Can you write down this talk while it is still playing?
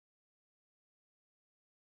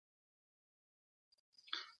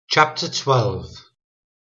Chapter 12.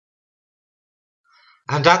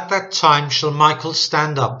 And at that time shall Michael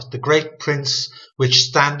stand up, the great prince which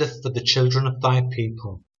standeth for the children of thy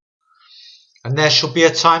people. And there shall be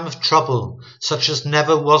a time of trouble, such as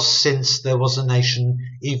never was since there was a nation,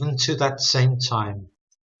 even to that same time.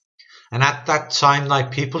 And at that time thy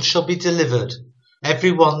people shall be delivered,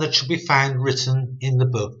 every one that shall be found written in the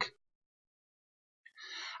book.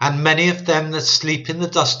 And many of them that sleep in the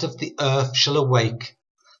dust of the earth shall awake,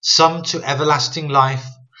 some to everlasting life,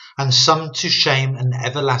 and some to shame and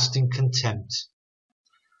everlasting contempt.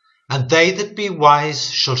 And they that be wise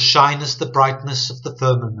shall shine as the brightness of the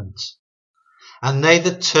firmament, and they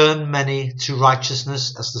that turn many to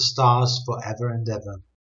righteousness as the stars for ever and ever.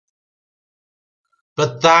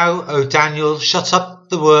 But thou, O Daniel, shut up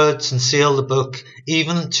the words and seal the book,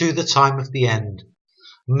 even to the time of the end.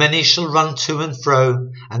 Many shall run to and fro,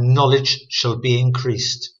 and knowledge shall be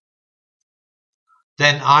increased.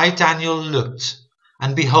 Then I, Daniel, looked,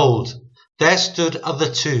 and behold, there stood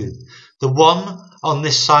other two, the one on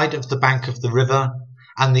this side of the bank of the river,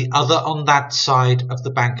 and the other on that side of the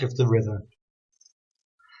bank of the river.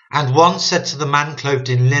 And one said to the man clothed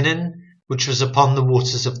in linen, which was upon the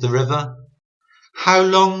waters of the river, How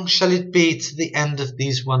long shall it be to the end of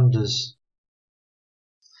these wonders?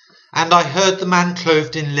 And I heard the man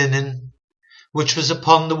clothed in linen, which was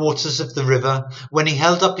upon the waters of the river, when he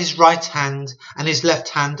held up his right hand and his left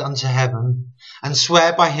hand unto heaven, and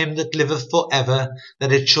sware by him that liveth for ever,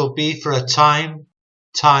 that it shall be for a time,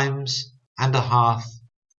 times, and a half.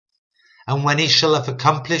 And when he shall have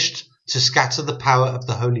accomplished to scatter the power of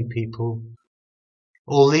the holy people,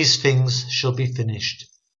 all these things shall be finished.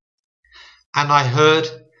 And I heard,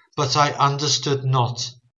 but I understood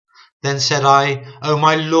not. Then said I, O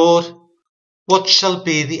my Lord, what shall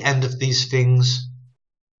be the end of these things?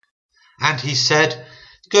 And he said,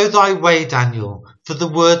 Go thy way, Daniel, for the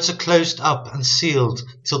words are closed up and sealed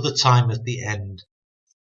till the time of the end.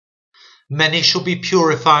 Many shall be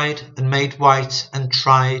purified and made white and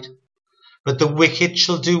tried, but the wicked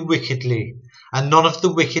shall do wickedly, and none of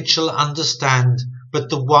the wicked shall understand, but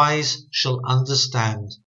the wise shall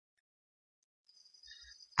understand.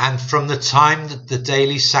 And from the time that the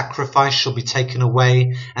daily sacrifice shall be taken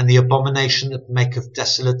away, and the abomination that maketh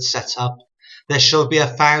desolate set up, there shall be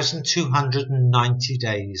 1,290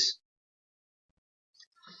 days.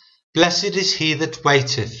 Blessed is he that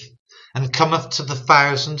waiteth, and cometh to the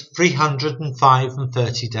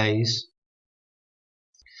 1,335 days.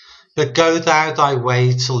 But go thou thy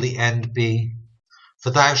way till the end be, for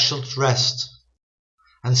thou shalt rest,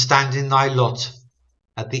 and stand in thy lot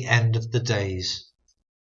at the end of the days.